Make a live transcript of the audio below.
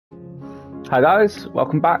Hi guys,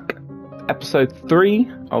 welcome back. Episode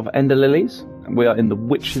 3 of Ender Lilies. We are in the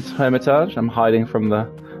Witch's Hermitage. I'm hiding from the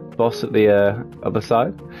boss at the other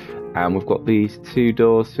side. And we've got these two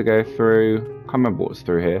doors to go through. Can't remember what's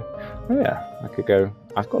through here. Oh yeah, I could go.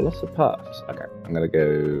 I've got lots of paths. Okay, I'm gonna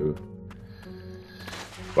go.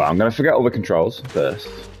 Well, I'm gonna forget all the controls first.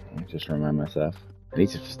 Let me just remind myself. I need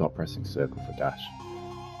to stop pressing circle for dash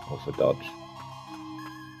or for dodge.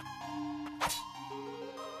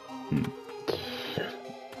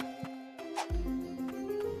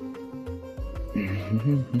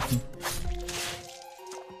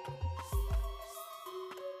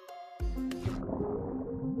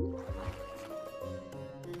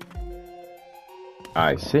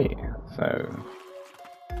 I see. So,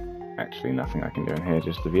 actually nothing I can do in here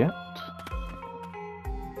just of yet.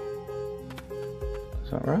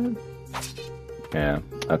 Is that right? Yeah.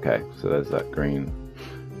 Okay, so there's that green.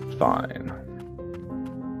 Fine.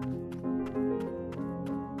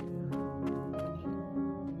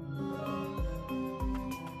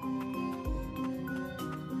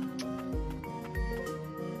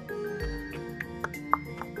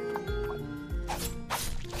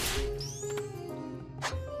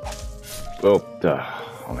 Oh, duh,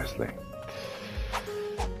 honestly.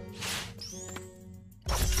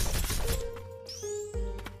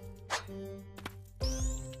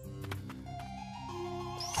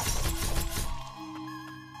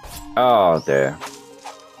 Oh dear.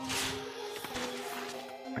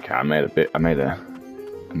 Okay, I made a bit of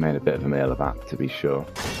a meal of that, to be sure.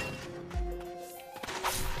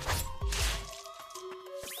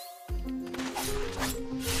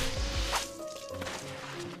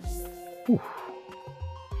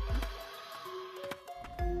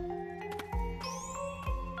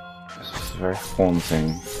 Very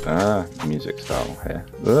haunting music style here.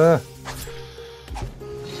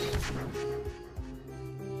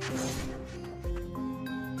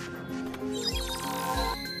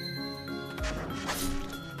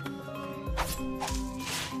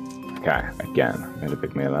 Okay, again, made a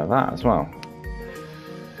big meal out of that as well.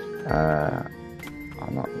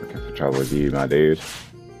 I'm not looking for trouble with you, my dude.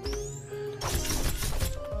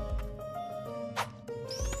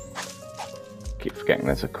 Keep forgetting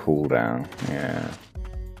there's a cooldown. Yeah.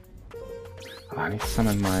 Oh, I need to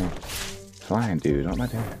summon my flying dude. What am I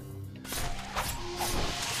doing?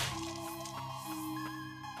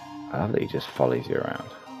 I love that he just follows you around.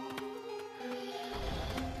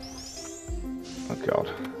 Oh god.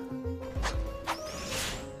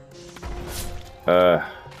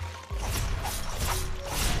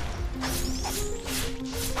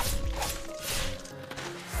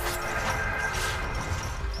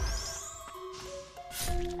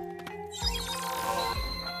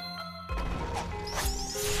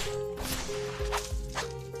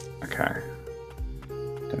 Okay.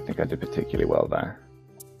 Don't think I did particularly well there.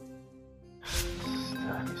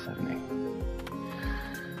 70.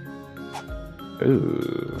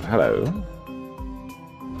 Ooh, hello.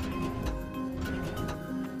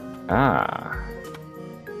 Ah.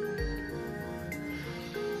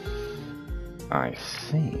 I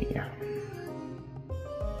see.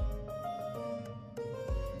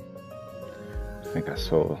 I think I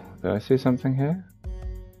saw. Did I see something here?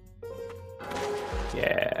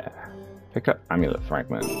 Yeah. Pick up amulet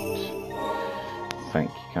fragment. Thank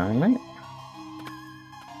you kindly.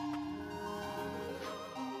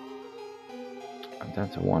 I'm down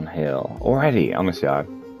to 1 heal. Already, honestly, I'm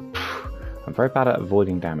very bad at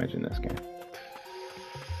avoiding damage in this game.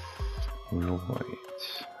 Right.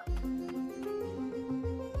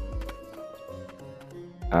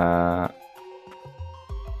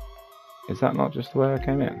 Is that not just where I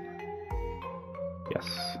came in? Yes.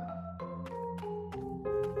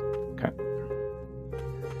 Okay.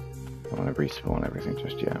 I don't want to respawn everything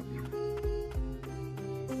just yet.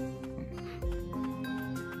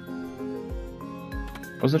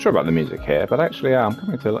 I wasn't sure about the music here, but actually, yeah, I'm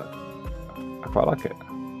coming to it. I quite like it.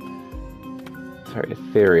 It's very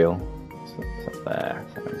ethereal. It's up there.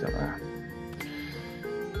 Something's up there.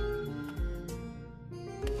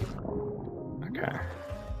 Okay.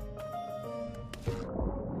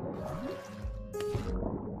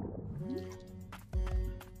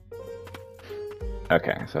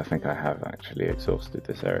 Okay, so I think I have actually exhausted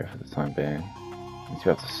this area for the time being. I need to be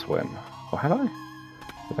able to swim. Or have I?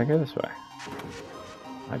 Did I go this way?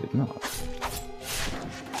 I did not.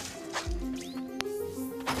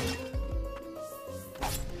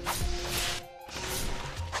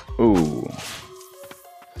 Ooh.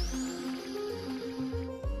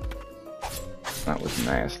 That was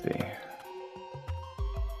nasty.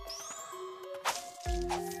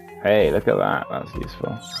 Hey, look at that. That's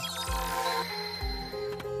useful.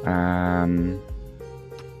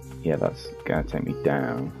 Yeah, that's gonna take me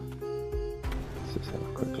down. Let's just have a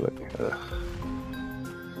quick look. Ugh.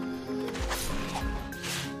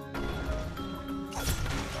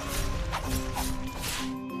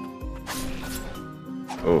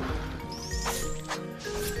 Oof.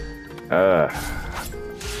 I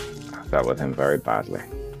dealt with him very badly.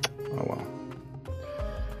 Oh well.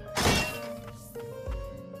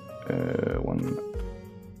 One.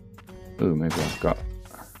 Ooh, maybe I've got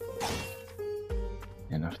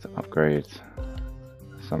enough to upgrade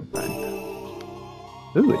something.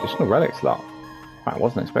 Ooh, additional relic slot. I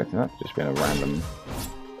wasn't expecting that to just be a random.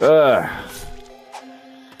 Ugh.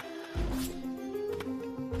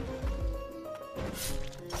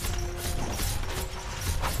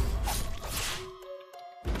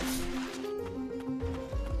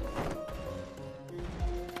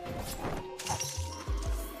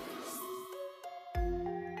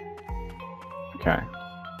 Okay.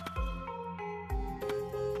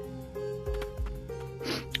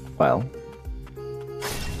 Well.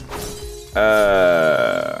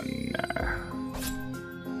 No.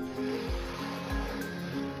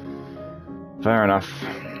 Fair enough.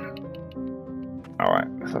 Alright,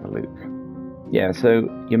 let's have a look. Yeah,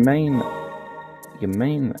 so your main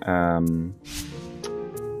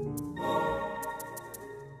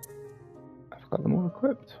I've got them all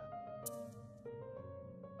equipped.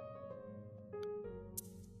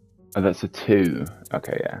 Oh, that's a 2.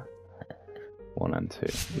 Okay, yeah. 1 and 2,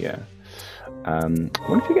 yeah. I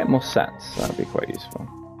wonder if you get more sets, that would be quite useful.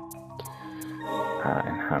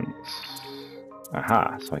 Enhance.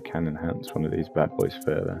 Aha, so I can enhance one of these bad boys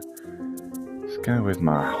further. Let's go with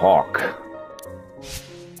my hawk.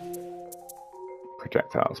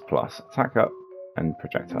 Projectiles plus. Attack up and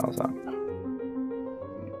projectiles up.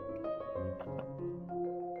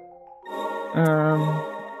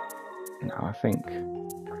 No, I think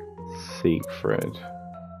Siegfried.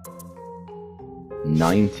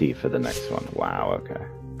 90 for the next one. Wow, okay.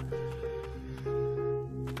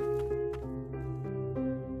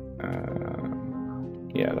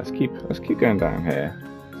 Yeah, let's keep going down here.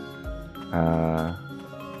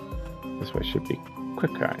 This way should be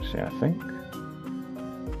quicker, actually, I think.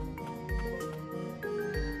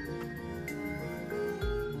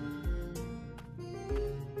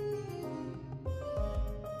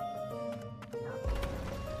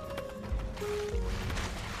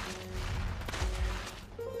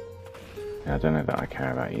 I don't know that I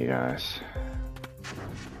care about you guys.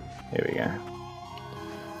 Here we go.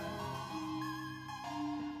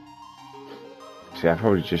 See, I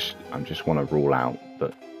just want to rule out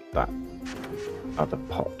that that other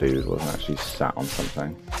pot dude wasn't actually sat on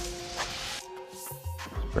something. Let's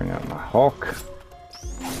bring out my hawk.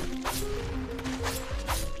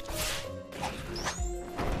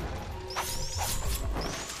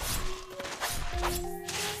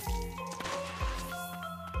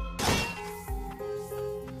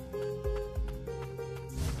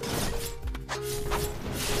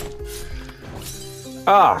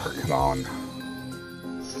 Ah, oh, come on.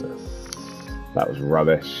 That was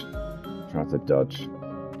rubbish. Tried to dodge.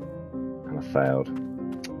 And I failed.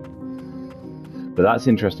 But that's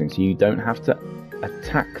interesting. So you don't have to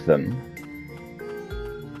attack them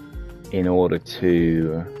in order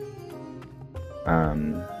to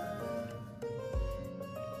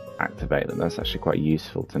activate them. That's actually quite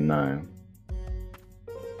useful to know.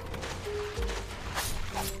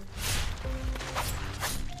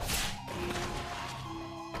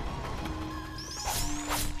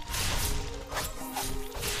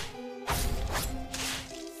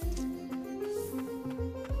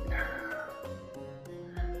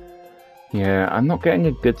 Yeah, I'm not getting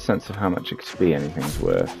a good sense of how much XP anything's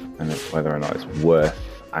worth, and whether or not it's worth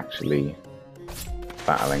actually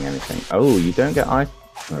battling anything. Oh, you don't get Yeah,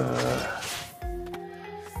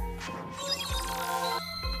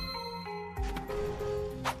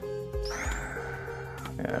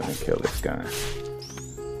 let me kill this guy.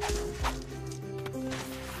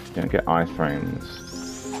 You don't get iframes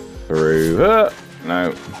through...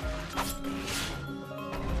 no.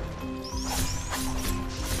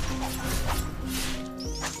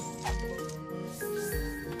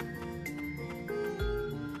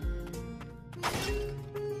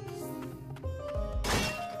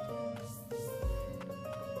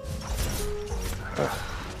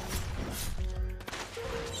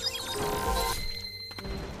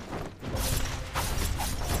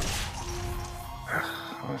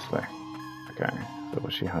 Honestly. Okay, so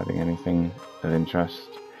was she hiding anything of interest?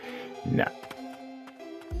 No.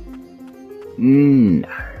 No.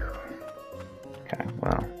 Okay,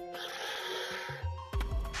 well.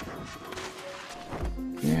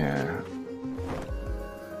 Yeah.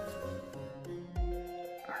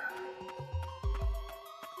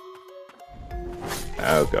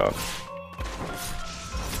 Oh god.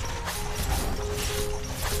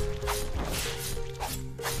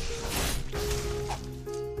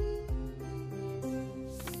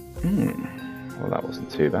 Well, that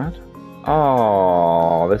wasn't too bad.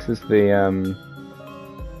 Oh, this is the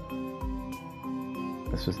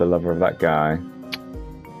this was the lover of that guy,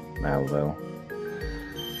 Melville.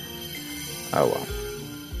 Oh well.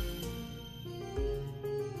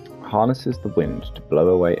 Harnesses the wind to blow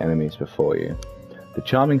away enemies before you. The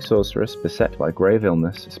charming sorceress, beset by grave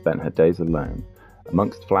illness, spent her days alone.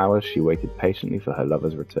 Amongst flowers, she waited patiently for her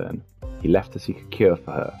lover's return. He left to seek a cure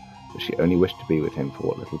for her, but she only wished to be with him for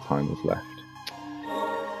what little time was left.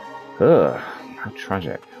 Ugh, how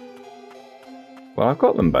tragic. Well, I've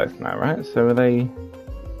got them both now, right? So are they...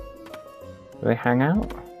 do they hang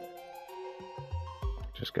out?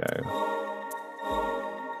 Just go.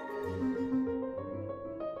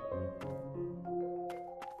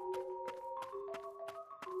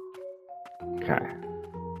 Okay.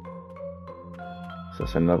 So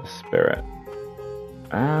it's another spirit.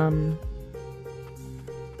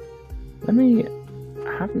 Let me...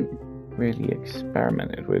 I haven't really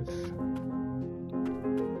experimented with...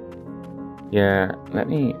 Yeah, let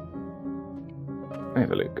me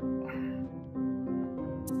have a look.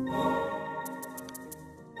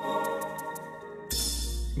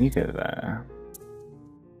 You go there.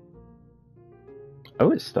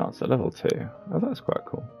 Oh, it starts at level 2. Oh, that's quite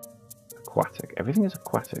cool. Aquatic. Everything is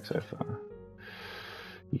aquatic so far.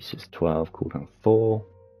 Use is 12, cooldown 4.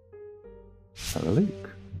 Have a look.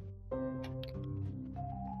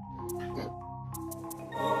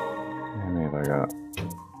 How many have I got?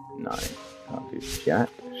 9. Can't do jack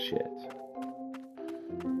shit.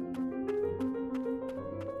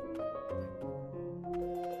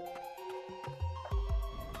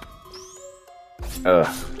 Ugh.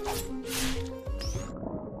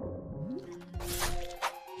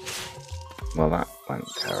 Well, that went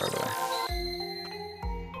terribly.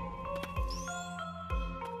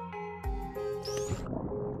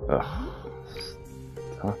 Ugh.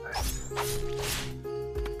 Stop it.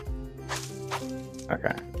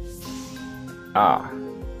 Okay. Ah.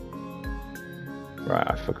 Right,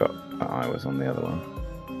 I forgot that I was on the other one.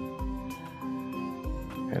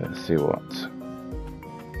 Okay, let's see what...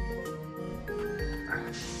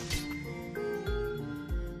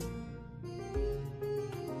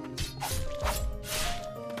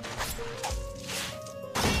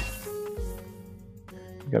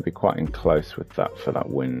 You gotta be quite in close with that for that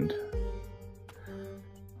wind.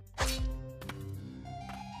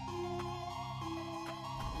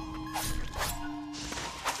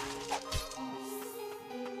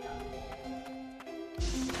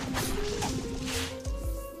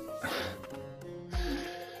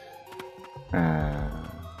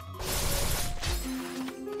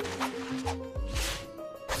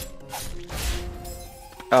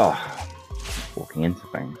 Oh, walking into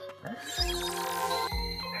things.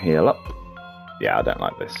 Heal up. Yeah, I don't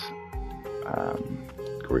like this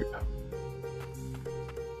group.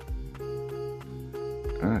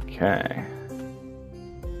 Okay.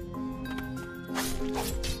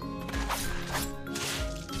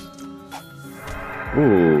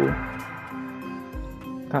 Ooh.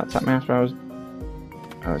 That attacked me after I was...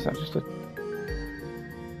 Oh, is that just a...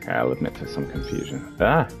 Okay, I'll admit to some confusion.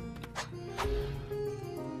 Ah!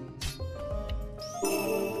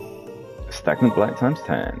 Stagnant blight times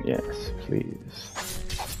 10. Yes, please.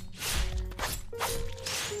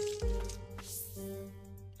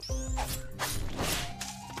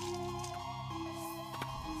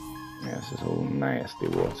 Yeah, this is all nasty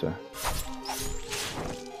water.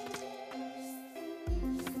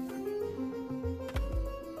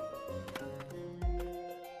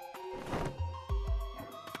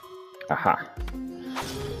 Aha.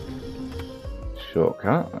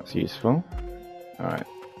 Shortcut, that's useful. Alright.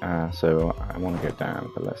 So I want to go down,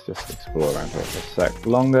 but let's just explore around here for a sec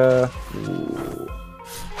longer. Ooh.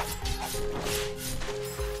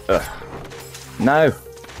 Ugh. No!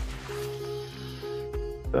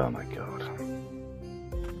 Oh my god.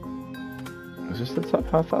 Was this the top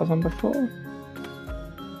half that I was on before?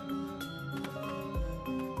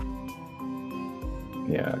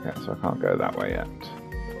 Yeah, okay, so I can't go that way yet.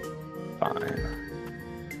 Fine.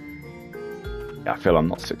 Yeah, I feel I'm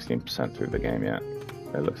not 16% through the game yet.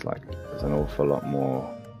 It looks like there's an awful lot more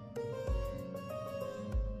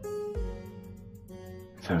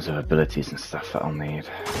in terms of abilities and stuff that I'll need.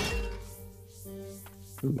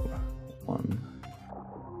 Ooh, one.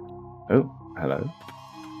 Oh, hello.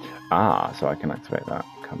 Ah, so I can activate that.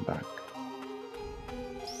 Come back.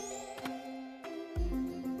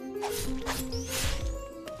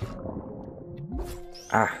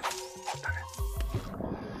 Ah, damn it.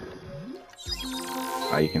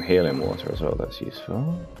 Oh, you can heal in water as well, that's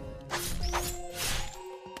useful.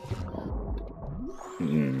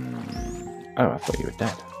 Oh, I thought you were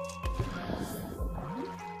dead.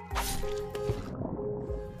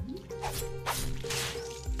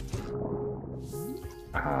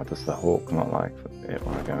 Ah, does the hawk not like it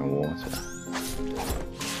when I go in water?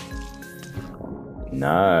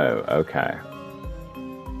 No, okay.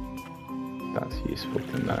 That's useful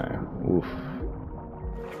to know. Oof.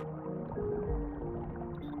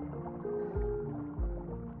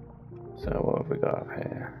 So what have we got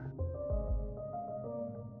here?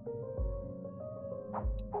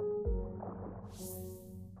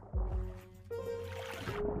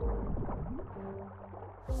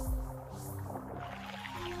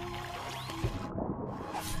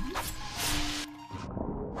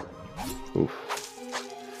 Oof.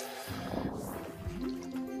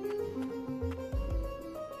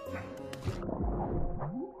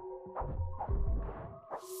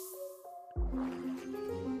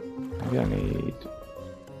 Maybe I need...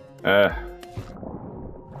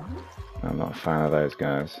 I'm not a fan of those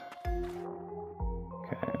guys.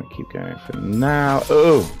 Okay, I'm gonna keep going for now.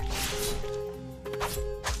 Oh!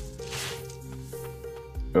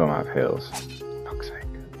 Oh, I'm out of heals. Fuck's sake.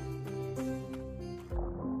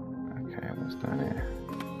 Okay, what's down here?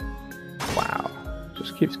 Wow.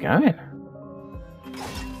 Just keeps going.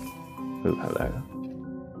 Oh, hello.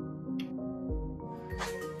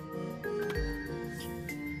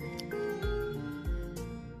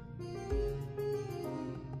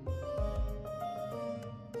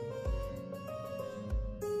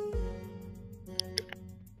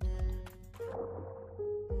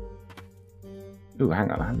 Ooh,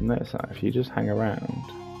 hang on, I hadn't noticed that. If you just hang around...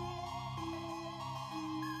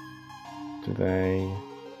 Do they...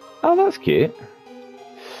 Oh, that's cute.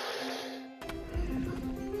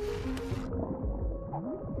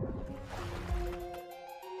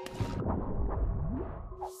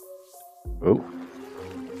 Oh.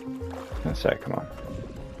 Let's say, come on.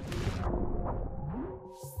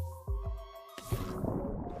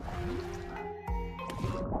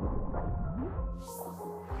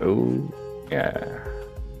 Oh. Yeah.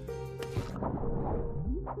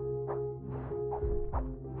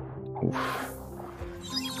 Oof.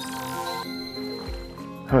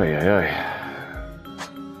 Oi, oi, oi.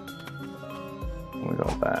 What we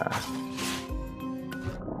got there?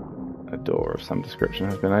 A door of some description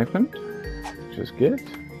has been opened, which is good.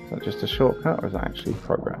 Is that just a shortcut, or is that actually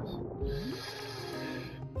progress?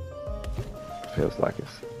 Feels like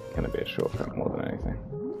it's going to be a shortcut more than anything.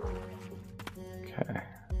 Okay.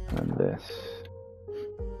 And this.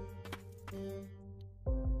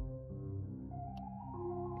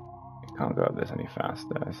 You can't go up this any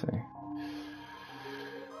faster, I see.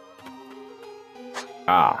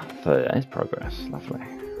 Ah, so that is progress. Lovely.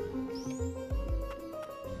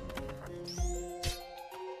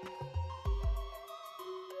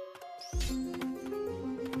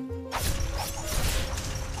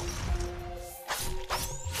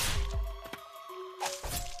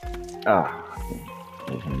 Ah,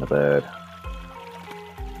 even the bird.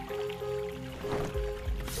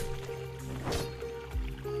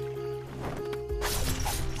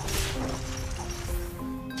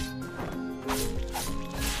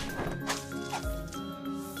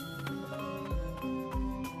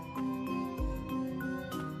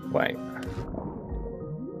 Wait.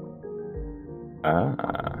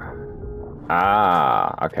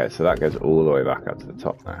 Okay, so that goes all the way back up to the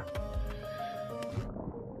top now.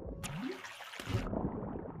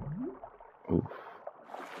 Oof.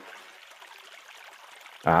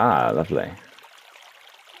 Ah, lovely.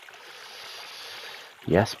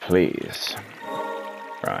 Yes, please.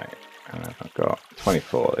 Right, and I've got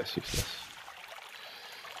 24, that's useless.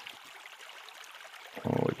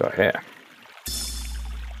 What we got here?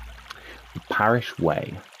 The Parish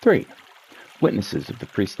Way. 3. Witnesses of the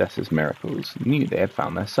priestess's miracles knew they had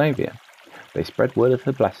found their saviour. They spread word of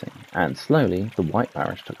her blessing, and slowly the White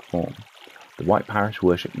Parish took form. The White Parish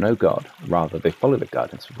worship no god, rather they follow the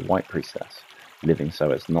guidance of the White Priestess, living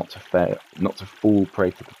so as not to fall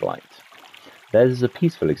prey to the blight. Theirs is a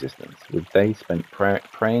peaceful existence, with days spent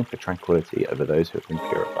praying for tranquility over those who have been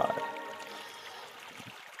purified.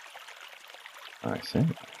 I see.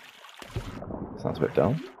 Sounds a bit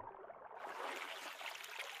dull.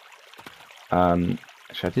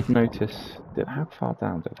 Actually, I did notice... How far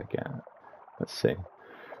down did I get? Let's see.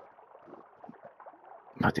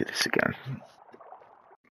 I'll do this again.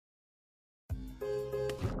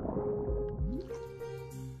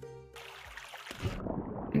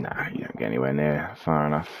 Nah, you don't get anywhere near far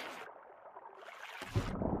enough.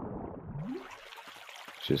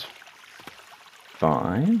 Which is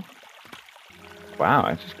fine. Wow,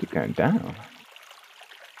 I just keep going down.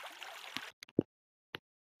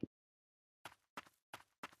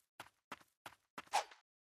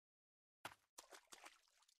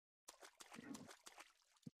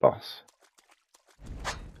 Boss.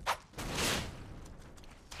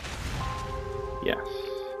 Yes.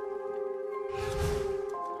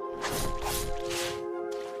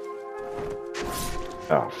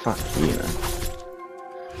 Oh, fuck you, man.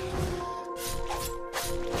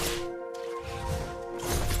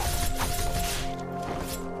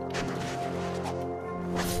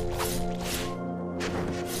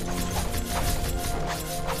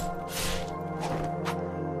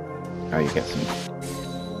 Oh, you get some...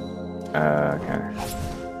 okay.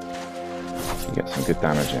 You get some good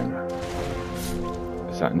damage in.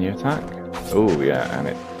 Is that a new attack? Oh, yeah, and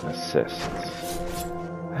it assists.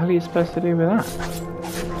 What the hell are you supposed to do with that?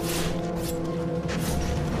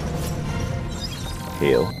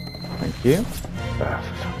 Heal. Thank you. Oh,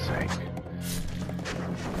 for fuck's sake.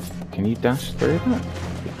 Can you dash through that?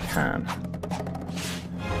 You can.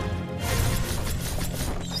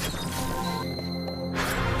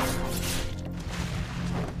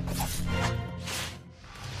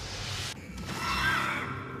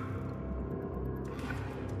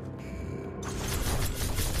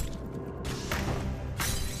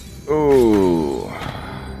 Ooh.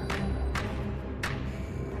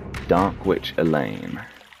 Dark Witch Elaine.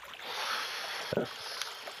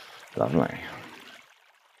 Lovely.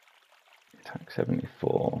 Attack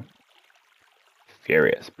 74.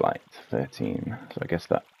 Furious Blight 13. So I guess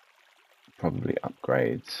that probably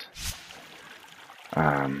upgrades.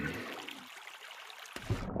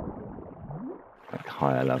 Like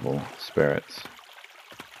higher level spirits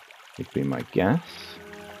would be my guess.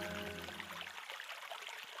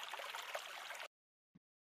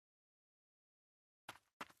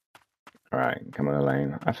 Alright, come on,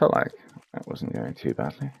 Elaine. I felt like that wasn't going too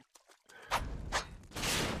badly.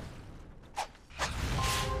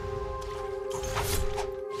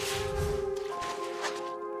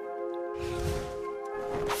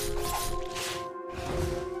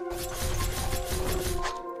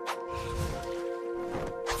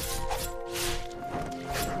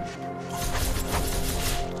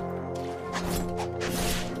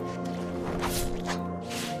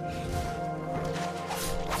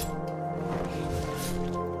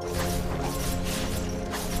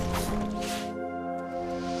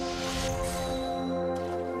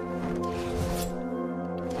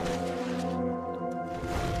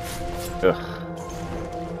 Ugh.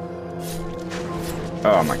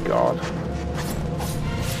 Oh my god.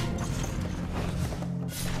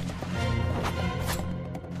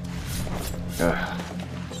 Ugh.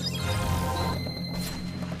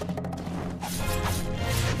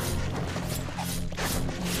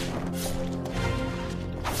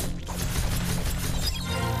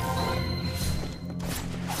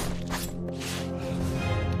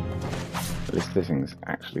 At least this thing's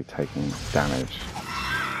actually taking damage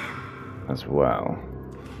as well.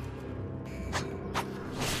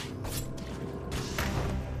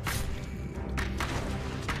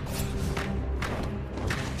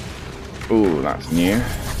 Ooh, that's new.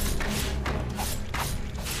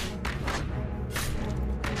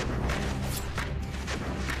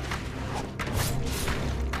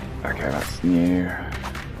 Okay, that's new.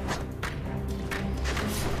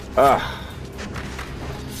 Ugh.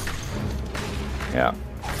 Yeah.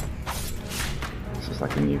 This is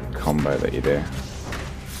like a new combo that you do.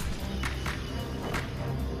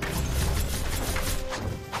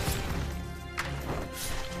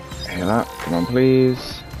 Heal up, come on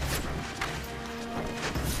please.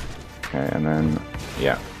 Okay, and then,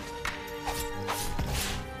 yeah.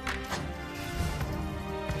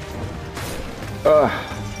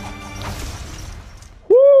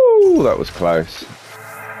 Woo! That was close.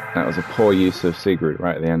 That was a poor use of Sigrid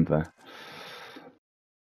right at the end there.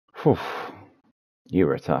 Whew. You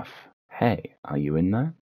were tough. Hey, are you in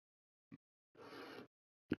there?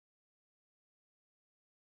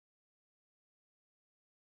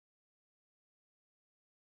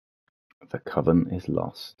 The coven is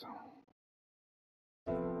lost.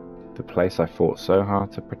 The place I fought so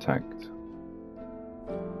hard to protect.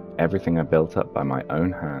 Everything I built up by my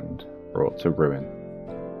own hand brought to ruin.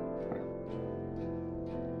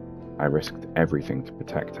 I risked everything to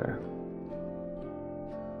protect her.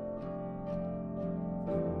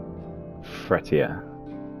 Fretia,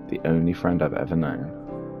 the only friend I've ever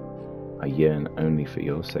known. I yearn only for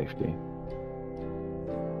your safety.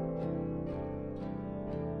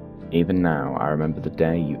 Even now, I remember the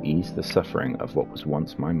day you eased the suffering of what was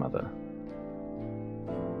once my mother.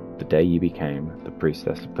 The day you became the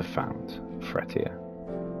priestess of the fount, Fretia.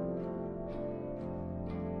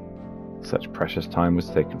 Such precious time was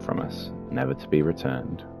taken from us, never to be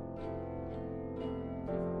returned.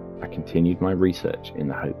 I continued my research in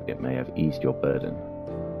the hope it may have eased your burden.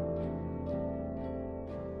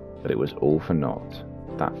 But it was all for naught.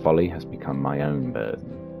 That folly has become my own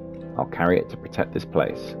burden. I'll carry it to protect this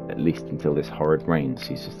place, at least until this horrid rain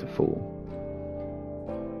ceases to fall.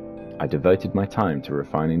 I devoted my time to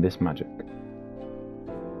refining this magic.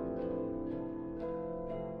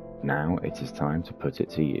 Now it is time to put it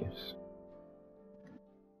to use.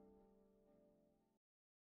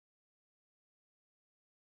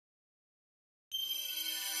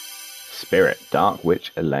 Spirit, Dark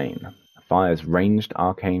Witch Elaine. Fires ranged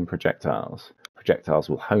arcane projectiles. Projectiles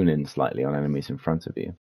will hone in slightly on enemies in front of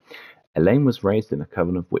you. Elaine was raised in a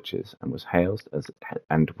coven of witches and was hailed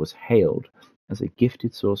as a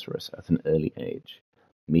gifted sorceress at an early age.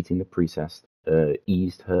 Meeting the priestess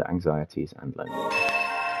eased her anxieties and loneliness.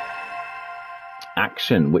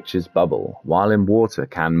 Action, Witch's Bubble. While in water,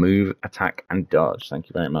 can move, attack, and dodge. Thank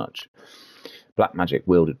you very much. Black magic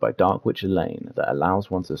wielded by Dark Witch Elaine that allows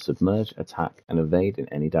one to submerge, attack, and evade in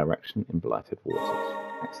any direction in blighted waters.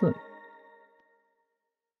 Excellent.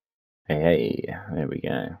 Hey, there we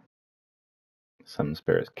go. Some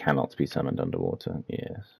spirits cannot be summoned underwater.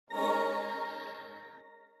 Yes.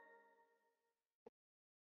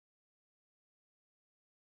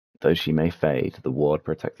 Though she may fade, the ward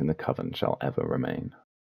protecting the coven shall ever remain.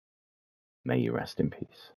 May you rest in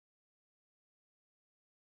peace.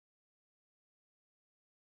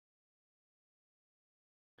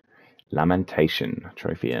 Lamentation.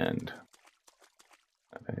 Trophy earned.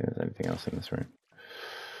 I don't think there's anything else in this room.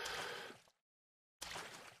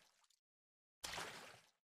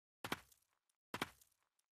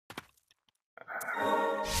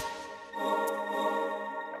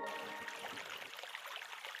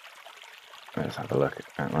 Let's have a look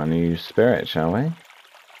at my new spirit, shall we?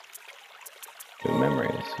 Good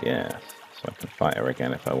memories, yes. So I can fight her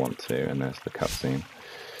again if I want to, and there's the cutscene.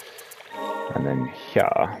 And then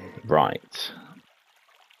here, right.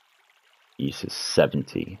 Use is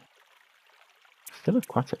 70. Still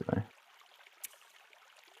aquatic though. I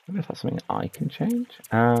wonder if that's something I can change.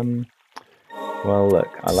 Well, look,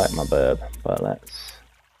 I like my burb, but let's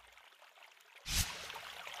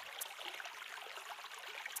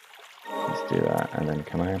do that. And then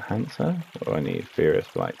can I enhance her? Or I need Furious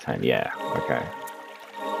for like 10. Yeah, okay.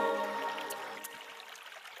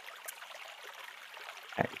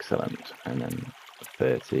 Excellent. And then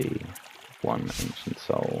 31 Ancient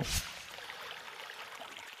Soul.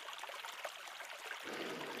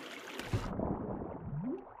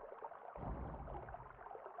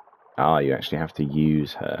 Ah, you actually have to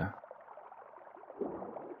use her.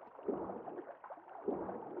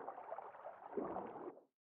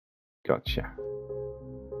 Gotcha.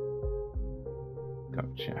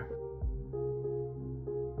 Gotcha.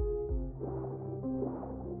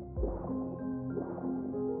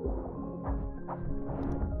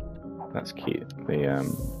 That's cute.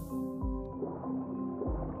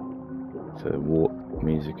 The warp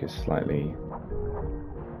music is slightly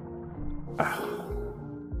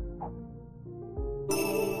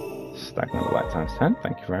stagnant light times 10.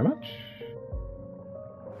 Thank you very much.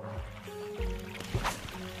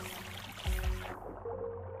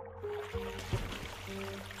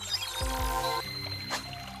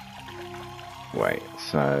 Wait,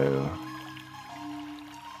 so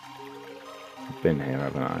I've been here,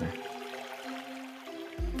 haven't I?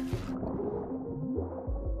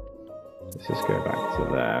 Let's just go back to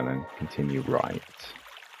there and then continue right.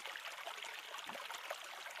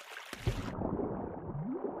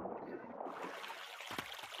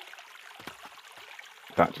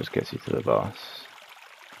 That just gets you to the boss.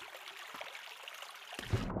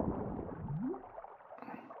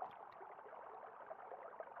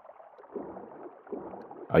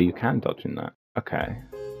 Oh, you can dodge in that. Okay.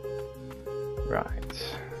 Right.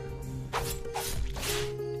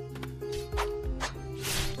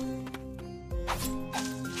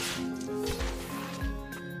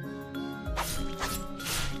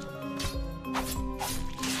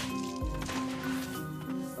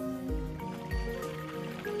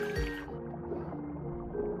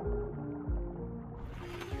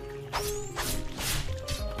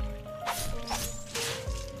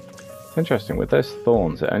 It's interesting, with those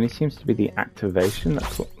thorns, it only seems to be the activation that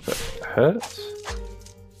hurts,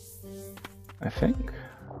 I think.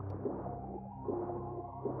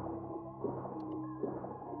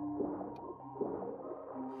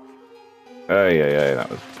 Oh yeah, that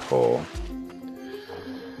was poor.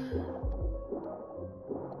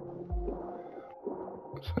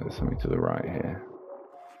 So there's something to the right here.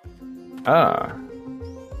 Ah,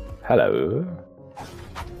 hello.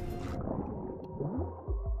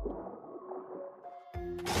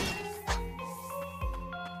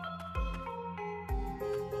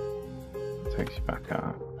 Takes you back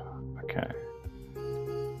up. Okay.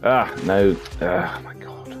 Ah, no. Oh my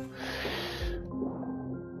god.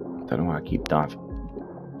 Don't know why I keep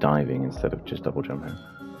diving instead of just double jumping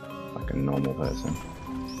like a normal person.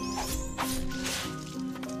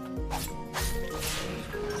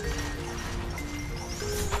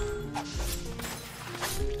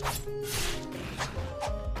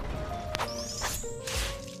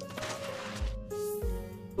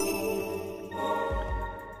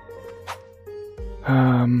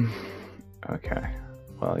 Okay.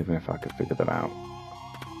 Well, even if I could figure that out.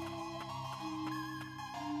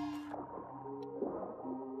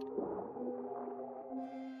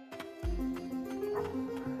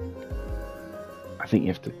 I think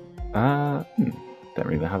you have to... don't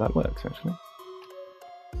really know how that works, actually.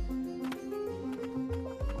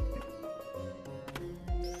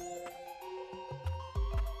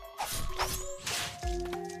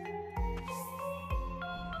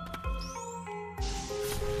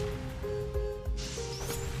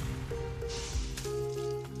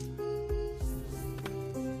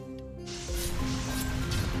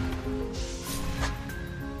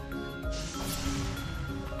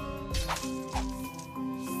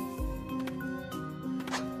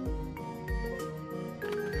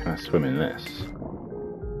 Can I swim in this?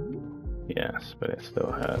 Yes, but it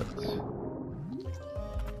still hurts.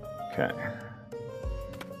 Okay.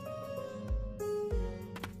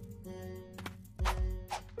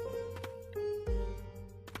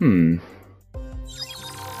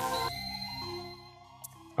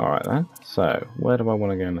 Alright then, so where do I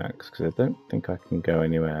want to go next? Because I don't think I can go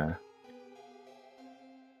anywhere.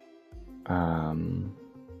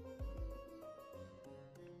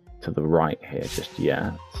 To the right here just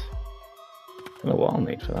yet. I don't know what I'll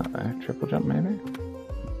need for that though. Triple jump maybe?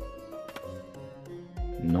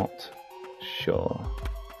 Not sure.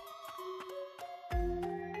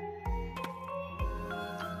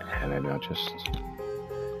 Yeah, maybe I'll just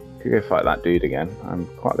could go fight that dude again. I'm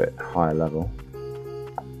quite a bit higher level.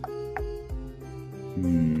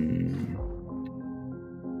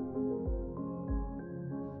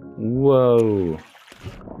 Whoa.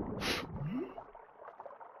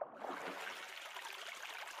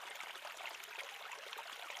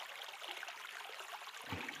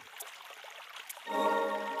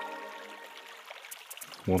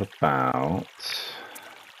 What about...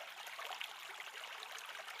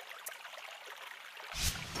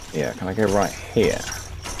 Yeah, can I go right here?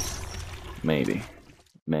 Maybe.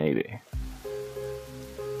 Maybe.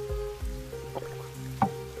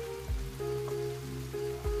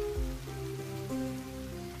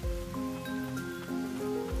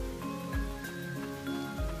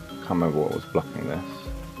 Can't remember what was blocking this.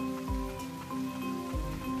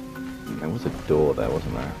 There was a door there,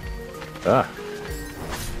 wasn't there? Ah!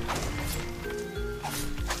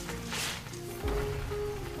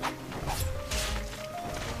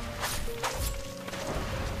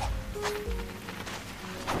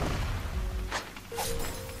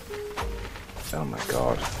 Oh my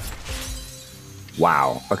god.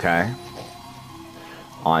 Wow, okay.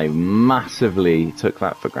 I massively took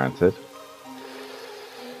that for granted.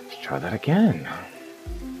 Let's try that again.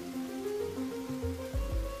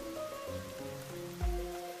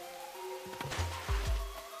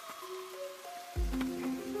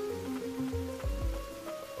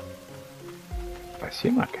 I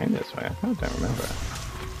assume I came this way. I don't remember it.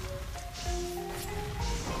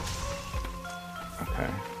 Okay.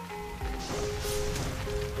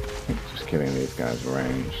 I think just killing these guys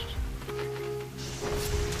ranged.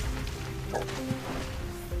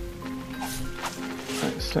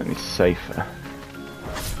 It's certainly safer.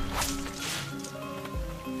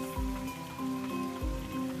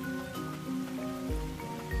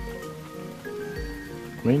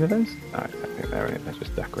 How many of those? Oh, I think they're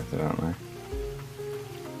just decorative, aren't they?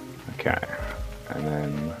 Okay, and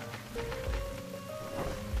then...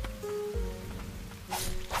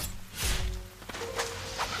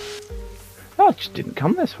 Oh, it just didn't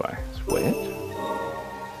come this way. It's weird.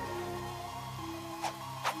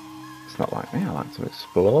 It's not like me, I like to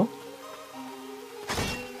explore.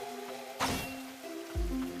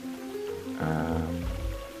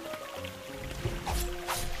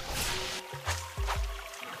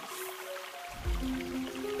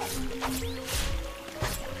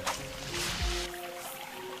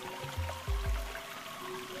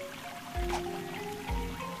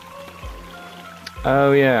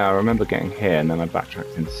 Oh yeah, I remember getting here and then I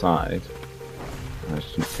backtracked inside. I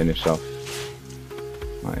just didn't finish off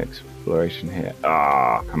my exploration here.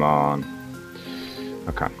 Ah, come on.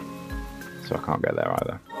 Okay, so I can't get there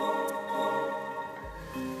either.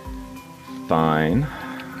 Fine.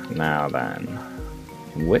 Now then,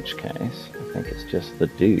 in which case, think it's just the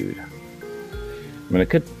dude. I mean,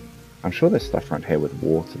 I'm sure there's stuff around here with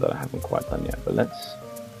water that I haven't quite done yet, but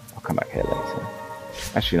I'll come back here later.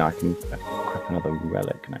 Actually, no, I can equip another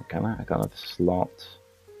relic now, can I? I got another slot.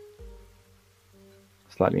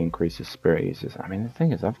 Slightly increases spirit uses. I mean, the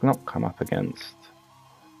thing is, I've not come up against...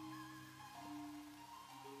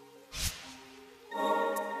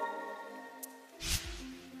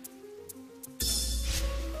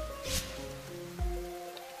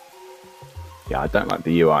 Yeah, I don't like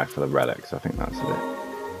the UI for the relics. I think that's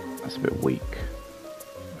a bit weak,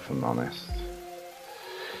 if I'm honest.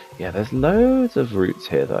 Yeah, there's loads of routes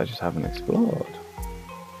here that I just haven't explored.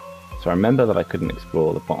 So I remember that I couldn't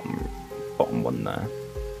explore the bottom one there.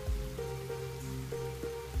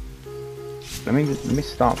 Let me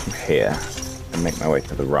start from here and make my way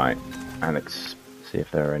to the right and see if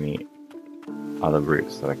there are any other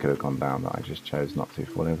routes that I could have gone down that I just chose not to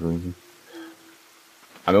for whatever reason.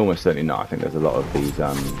 I'm almost certainly not. I think there's a lot of these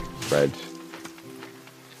red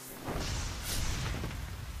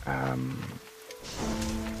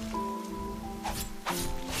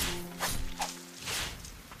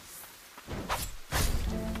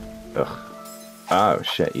ugh. Oh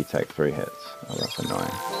shit, you take 3 hits. Oh, that's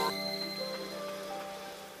annoying.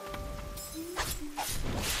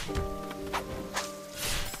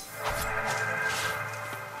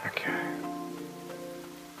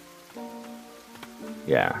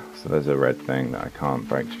 Yeah, so there's a red thing that I can't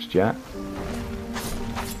break just yet.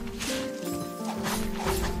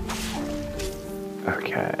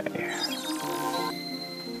 Okay.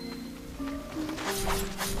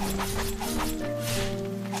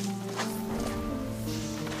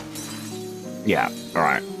 Yeah,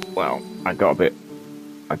 alright. Well, I got a bit...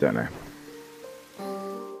 I don't know.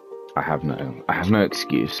 I have no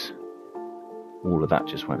excuse. All of that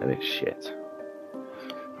just went a bit shit.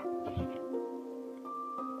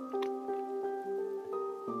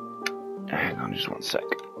 Hang on just one sec.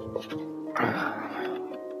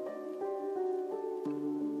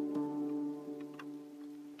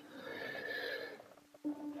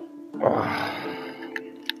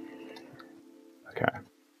 Okay.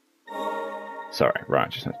 Sorry, right,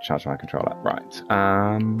 just have to charge my controller. Right.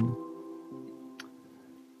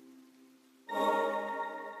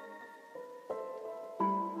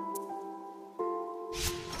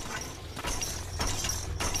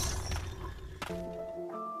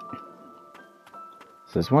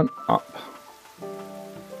 So there's one up.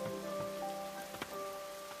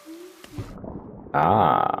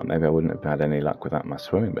 Ah, maybe I wouldn't have had any luck without my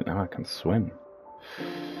swimming, but now I can swim.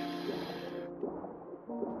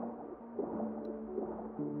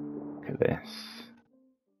 Look at this.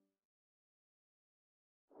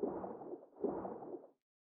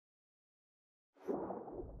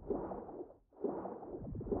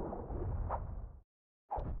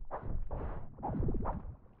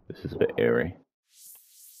 This is a bit eerie.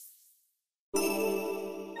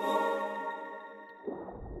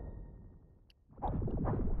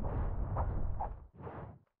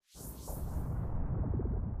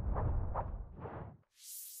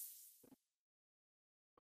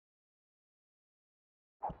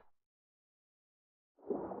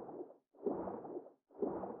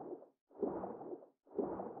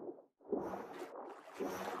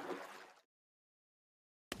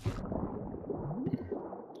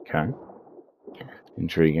 Okay.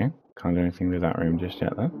 Intriguing. Can't do anything with that room just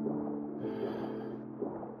yet, though.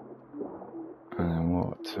 And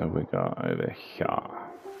what have we got over here?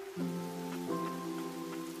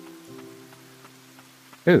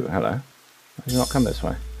 Ooh, hello. Why did you not come this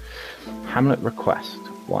way? Hamlet request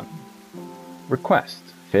 1. Request.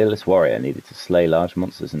 Fearless warrior needed to slay large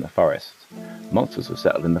monsters in the forest. Monsters were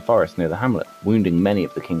settled in the forest near the hamlet, wounding many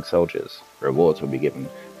of the king's soldiers. Rewards will be given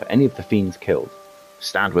for any of the fiends killed.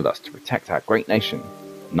 Stand with us to protect our great nation.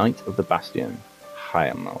 Knight of the Bastion,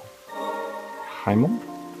 Heimel. Heimel?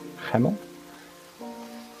 Heimel?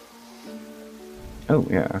 Oh,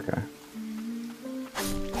 yeah, okay.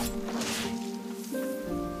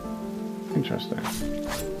 Interesting.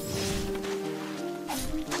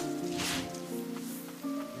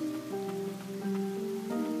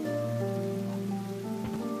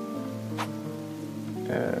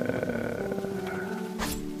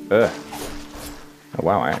 Oh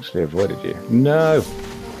wow, I actually avoided you. No!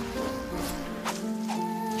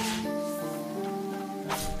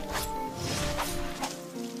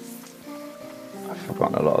 I've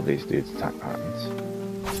forgotten a lot of these dudes' attack patterns.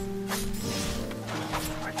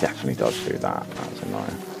 I definitely dodged through that. That was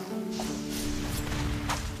annoying.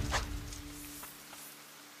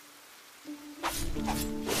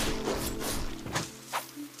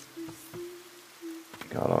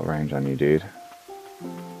 Got a lot of range on you, dude.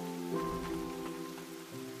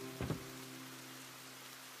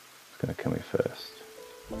 can we first?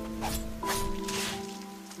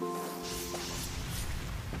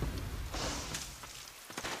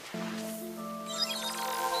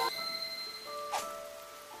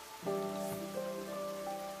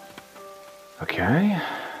 Okay.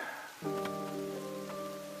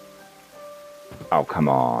 Oh, come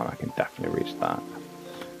on. I can definitely reach that.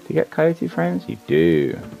 Do you get coyote frames? You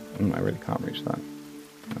do. I really can't reach that.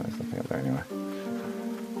 Oh, there's nothing up there anyway.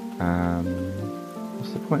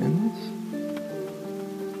 What's the point in this?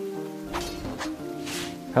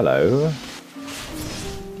 Hello.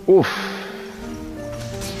 Oof.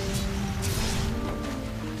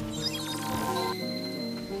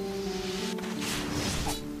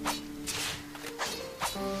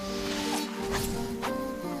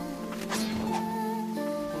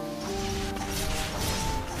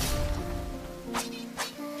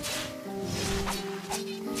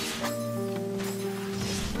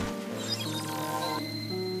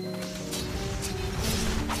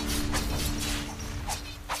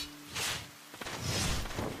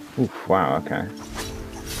 Oof, wow, okay.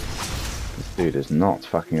 This dude is not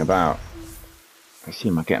fucking about. I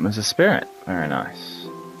seem I get him as a spirit. Very nice.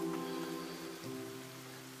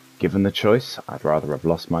 Given the choice, I'd rather have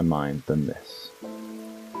lost my mind than this.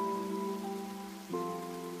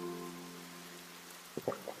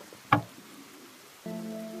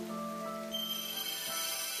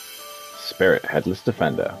 Spirit, Headless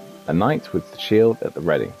Defender. A knight with the shield at the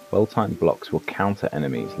ready. Well-timed blocks will counter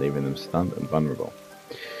enemies, leaving them stunned and vulnerable.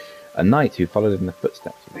 A knight who followed in the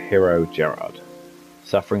footsteps of the hero Gerard.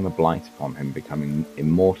 Suffering the blight upon him becoming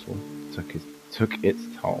immortal took its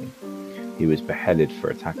toll. He was beheaded for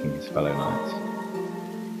attacking his fellow knights.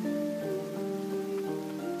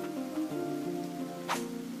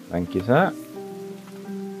 Thank you, sir.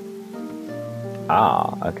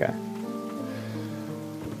 Ah, okay.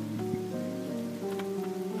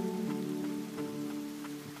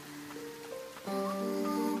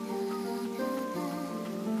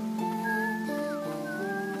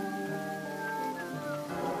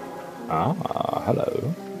 Ah,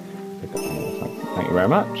 hello. Thank you very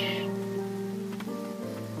much.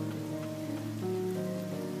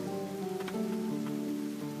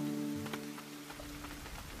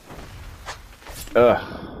 Ugh.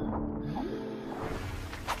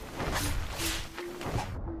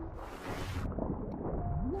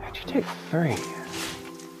 How'd you take 3?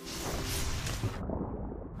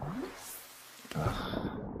 Ugh.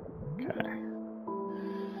 Okay.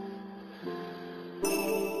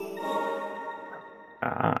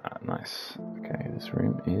 Ah, nice. Okay, this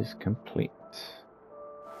room is complete.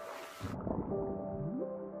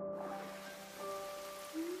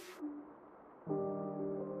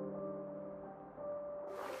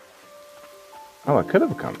 Oh, I could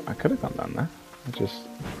have gone down there. I just...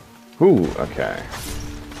 Ooh, okay.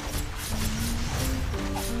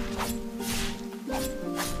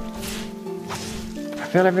 I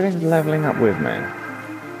feel everything's leveling up with me.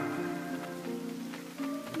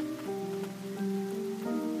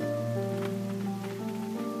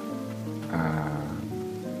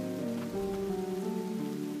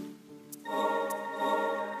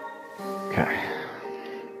 Okay.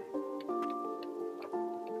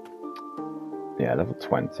 Yeah, level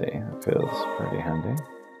 20. That feels pretty handy.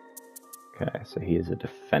 Okay, so he is a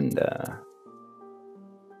defender.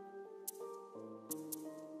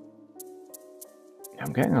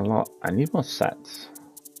 I'm getting a lot. I need more sets.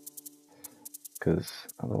 Because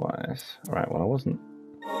otherwise... Alright, well I wasn't...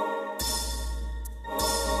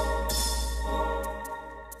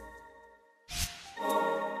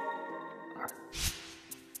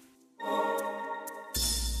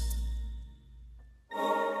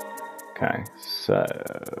 Okay, so...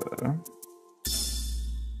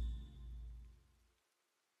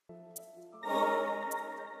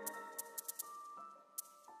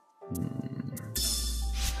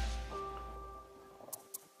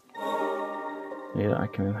 Yeah, I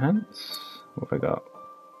can enhance. What have I got?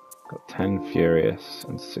 Got 10 Furious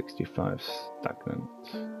and 65 Stagnant.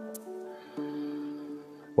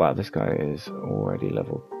 Wow, this guy is already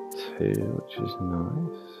level 2, which is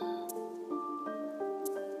nice.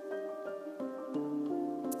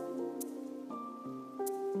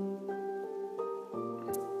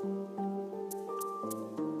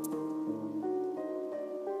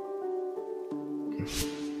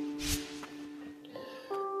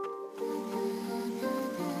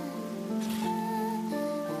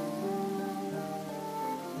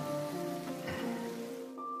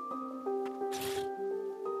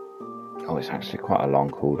 Oh, it's actually quite a long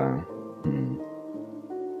cooldown.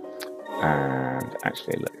 And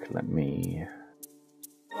actually, look, let me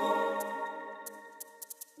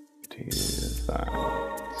do that.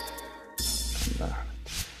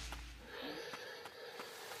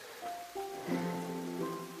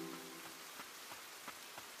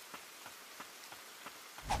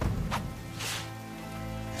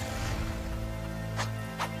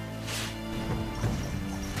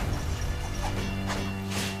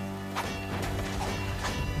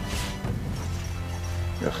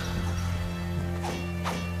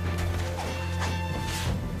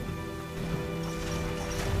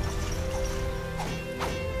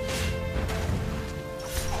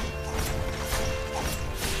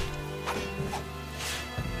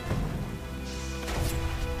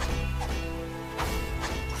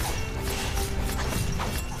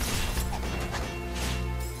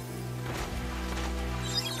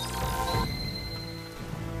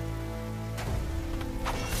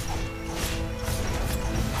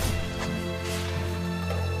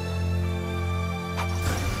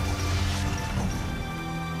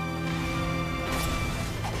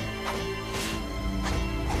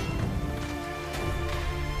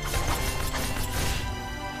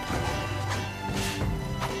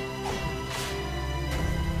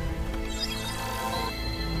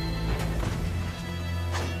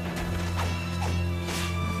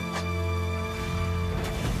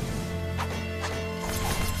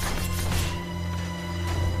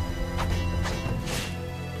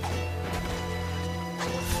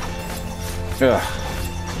 Ugh.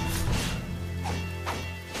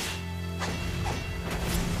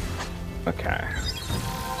 Okay.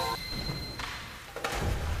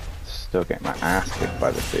 Still getting my ass kicked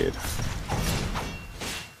by the dude.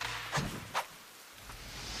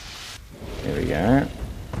 Here we go.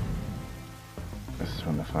 This is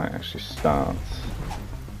when the fight actually starts.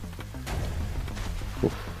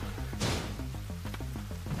 Oof.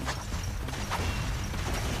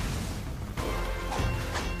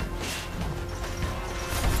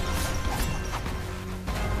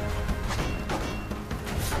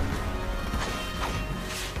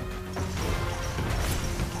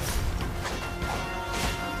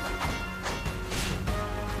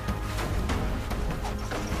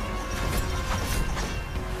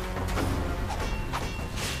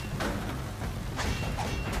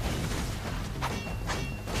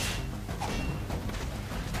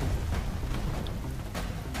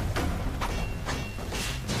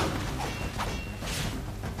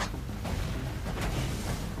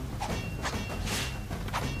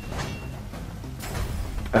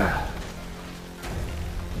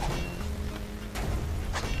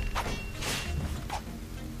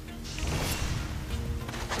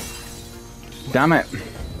 Damn it.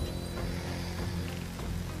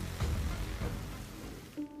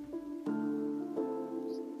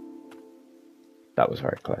 That was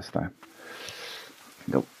very close though.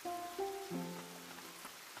 Nope.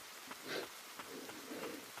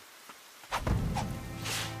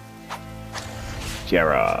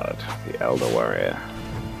 Gerard, the Elder Warrior.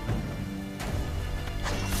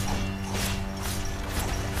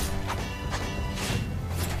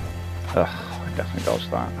 Ugh, I definitely dodged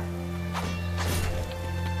that.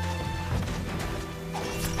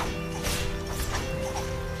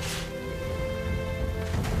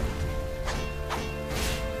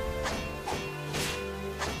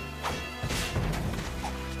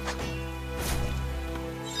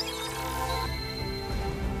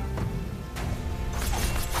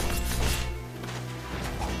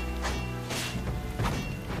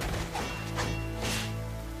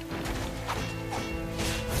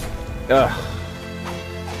 Ugh.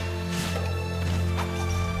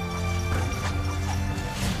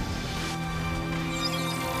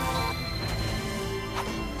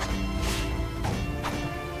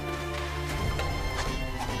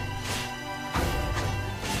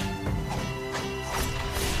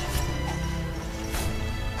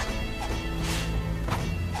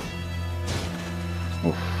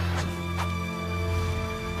 Oof.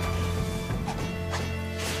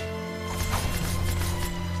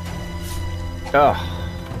 Oh,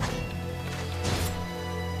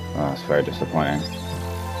 that's very disappointing.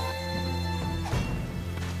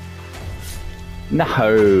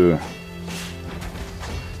 No.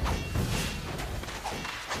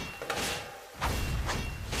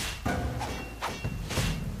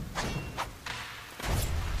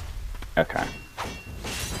 Okay.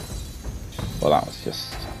 Well, that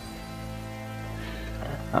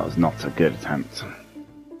was not a good attempt.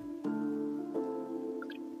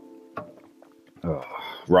 Oh,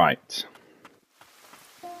 right.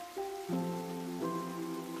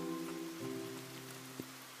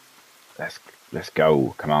 Let's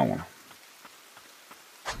go. Come on.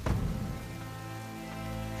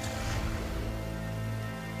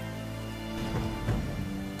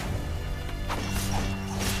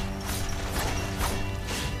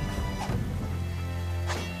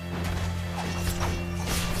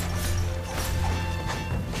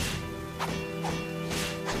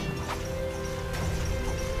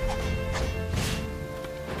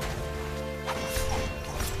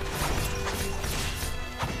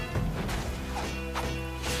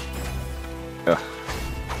 Ugh.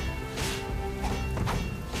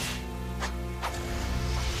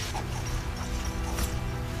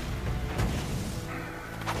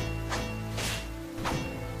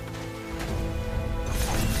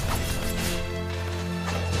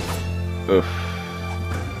 Oof.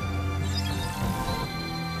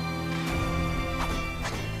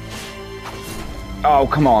 Oh,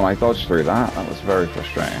 come on, I dodged through that. That was very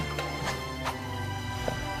frustrating.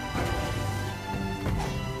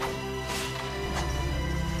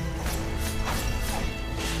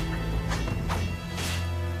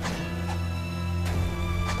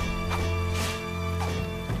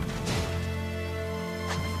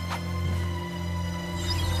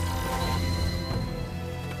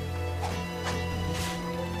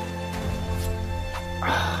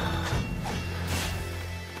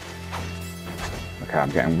 Okay,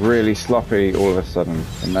 I'm getting really sloppy all of a sudden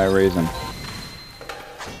for no reason.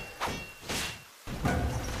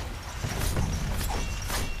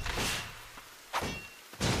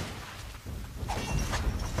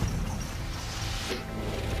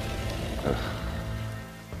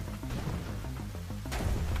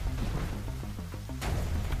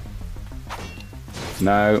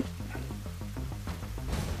 No.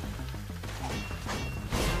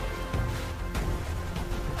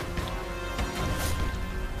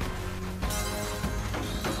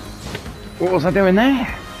 What was I doing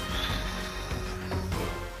there?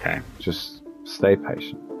 Okay, just stay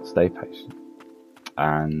patient. Stay patient.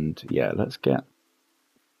 And yeah, let's get...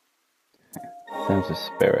 In terms of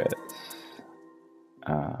spirits...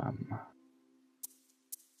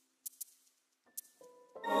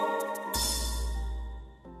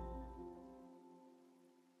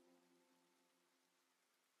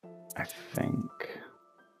 I think...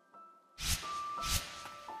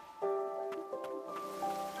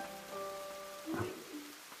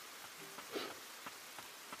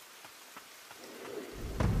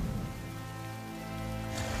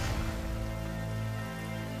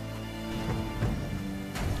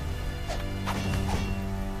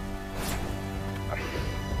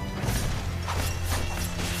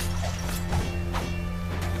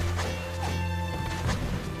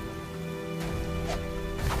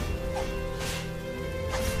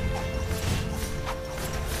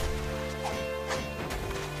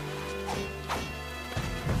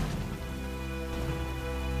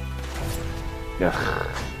 Ugh.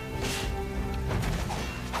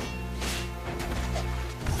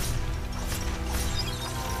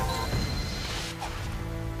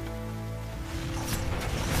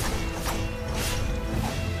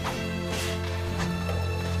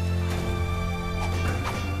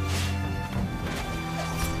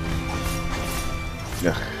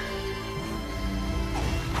 Ugh.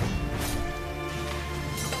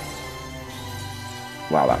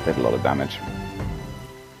 Wow, that did a lot of damage.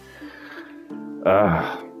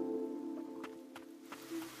 I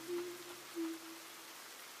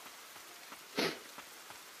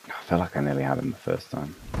feel like I nearly had him the first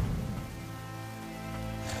time.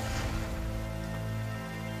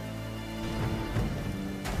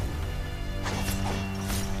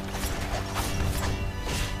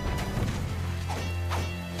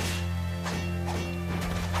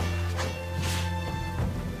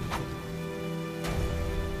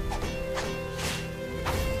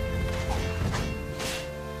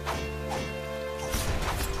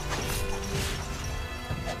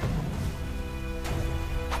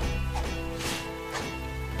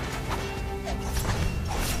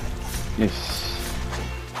 Yes.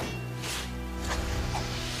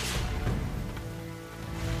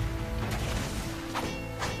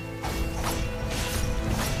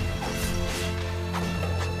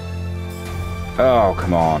 Oh,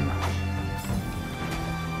 come on.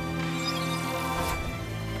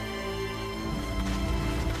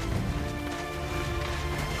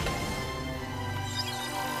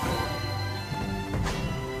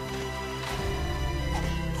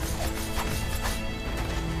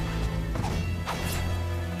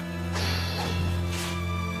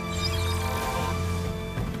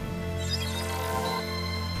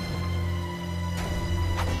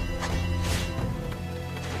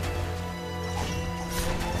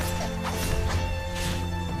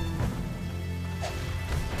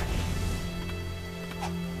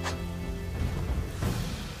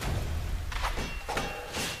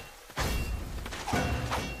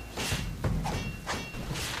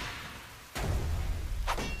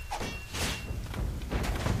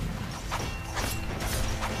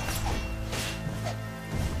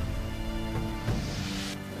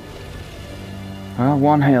 Well,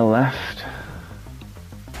 one heal left.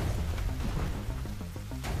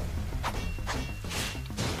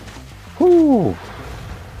 Whoo!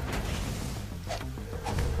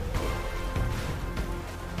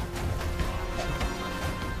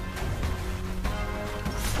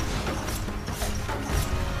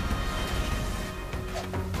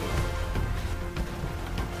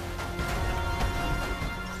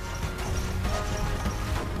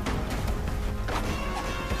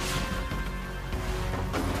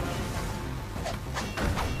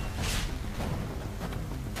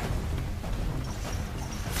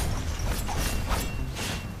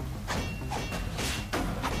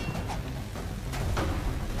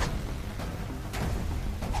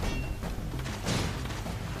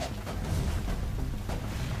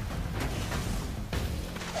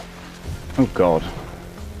 Oh God.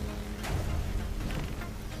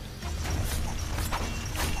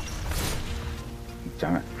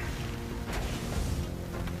 Damn it.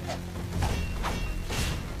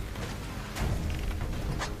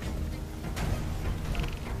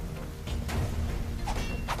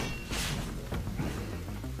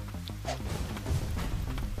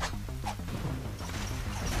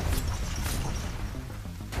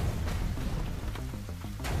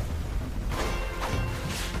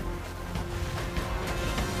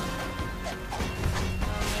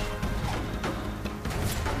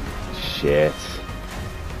 shit.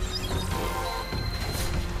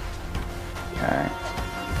 Okay.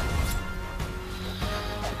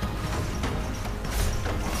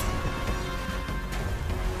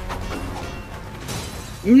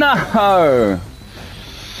 No!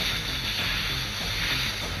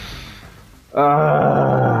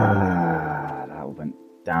 That went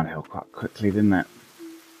downhill quite quickly, didn't it?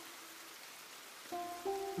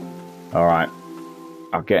 Alright.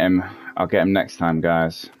 I'll get him next time,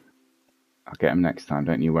 guys. I'll get him next time,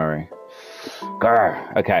 don't you worry.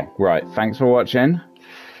 Grr. Okay, right. Thanks for watching.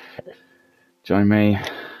 Join me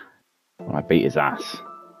when I beat his ass.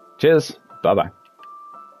 Cheers. Bye-bye.